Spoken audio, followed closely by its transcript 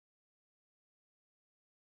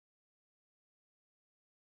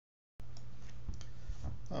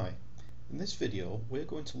Hi, in this video we're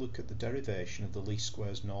going to look at the derivation of the least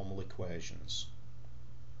squares normal equations.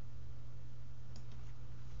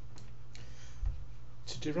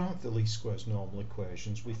 To derive the least squares normal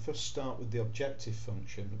equations we first start with the objective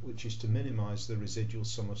function, which is to minimise the residual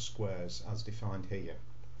sum of squares as defined here.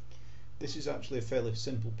 This is actually a fairly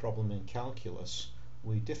simple problem in calculus.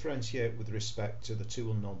 We differentiate with respect to the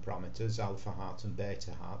two unknown parameters alpha hat and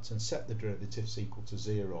beta hat and set the derivatives equal to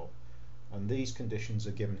 0. And these conditions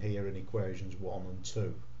are given here in equations 1 and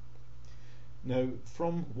 2. Now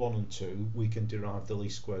from 1 and 2 we can derive the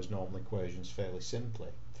least squares normal equations fairly simply.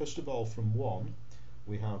 First of all, from 1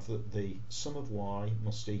 we have that the sum of y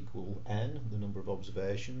must equal n, the number of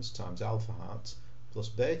observations, times alpha hat plus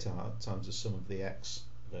beta hat times the sum of the x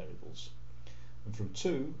variables. And from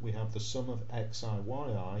 2 we have the sum of xi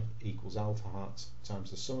yi equals alpha hat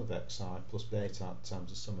times the sum of xi plus beta hat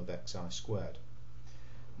times the sum of xi squared.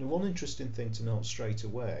 Now one interesting thing to note straight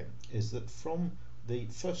away is that from the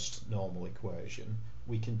first normal equation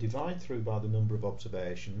we can divide through by the number of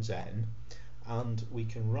observations n, and we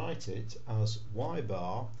can write it as y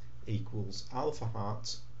bar equals alpha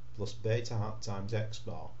hat plus beta hat times x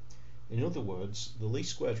bar. In other words, the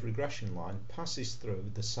least squares regression line passes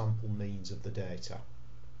through the sample means of the data.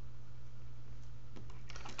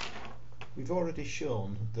 We've already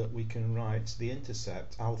shown that we can write the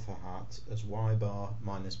intercept alpha hat as y bar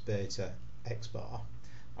minus beta x bar,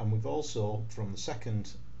 and we've also from the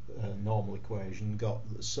second normal equation got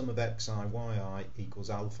the sum of xi yi equals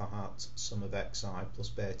alpha hat sum of xi plus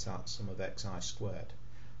beta hat sum of xi squared.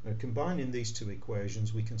 Now combining these two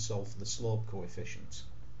equations we can solve for the slope coefficient.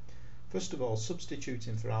 First of all,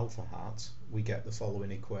 substituting for alpha hat we get the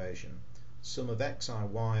following equation: sum of xi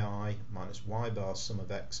yi minus y bar sum of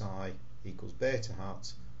xi equals beta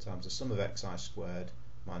hat times the sum of xi squared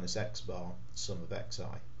minus x bar sum of xi.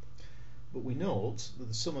 But we note that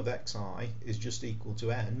the sum of xi is just equal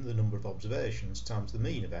to n, the number of observations, times the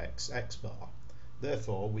mean of x bar.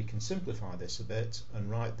 Therefore we can simplify this a bit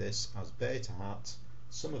and write this as beta hat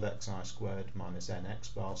sum of xi squared minus n x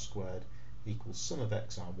bar squared equals sum of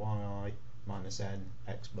xi yi minus n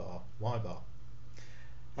x bar y bar.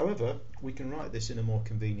 However, we can write this in a more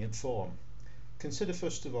convenient form. Consider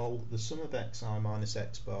first of all the sum of xi minus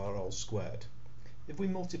x bar all squared. If we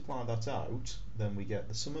multiply that out, then we get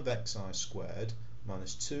the sum of xi squared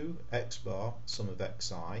minus 2 x bar sum of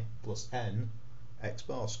xi plus n x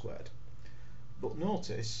bar squared. But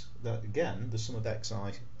notice that again the sum of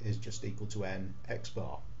xi is just equal to n x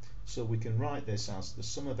bar. So we can write this as the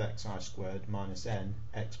sum of xi squared minus n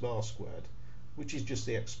x bar squared, which is just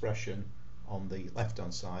the expression on the left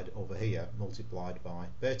hand side over here multiplied by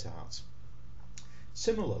beta hat.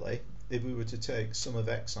 Similarly, if we were to take sum of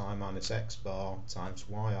xi minus x bar times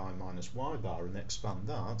yi minus y bar and expand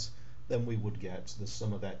that, then we would get the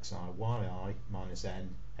sum of xi yi minus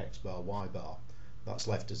n x bar y bar. That's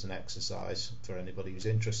left as an exercise for anybody who's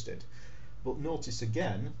interested. But notice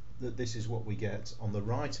again that this is what we get on the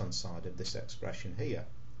right hand side of this expression here.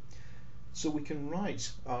 So we can write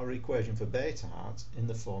our equation for beta hat in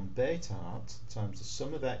the form beta hat times the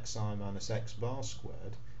sum of xi minus x bar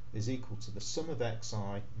squared is equal to the sum of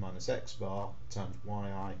xi minus x bar times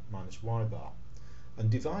yi minus y bar. And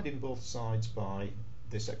dividing both sides by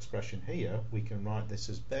this expression here, we can write this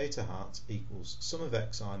as beta hat equals sum of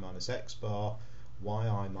xi minus x bar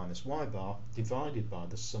yi minus y bar divided by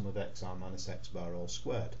the sum of xi minus x bar all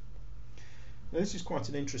squared. Now this is quite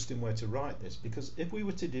an interesting way to write this, because if we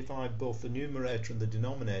were to divide both the numerator and the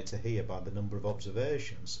denominator here by the number of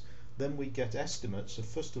observations, then we get estimates of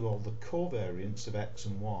first of all the covariance of x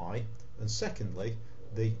and y, and secondly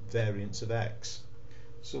the variance of x.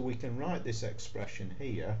 So we can write this expression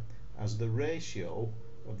here as the ratio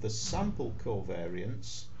of the sample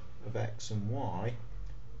covariance of x and y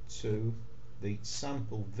to the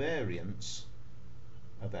sample variance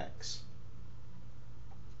of x.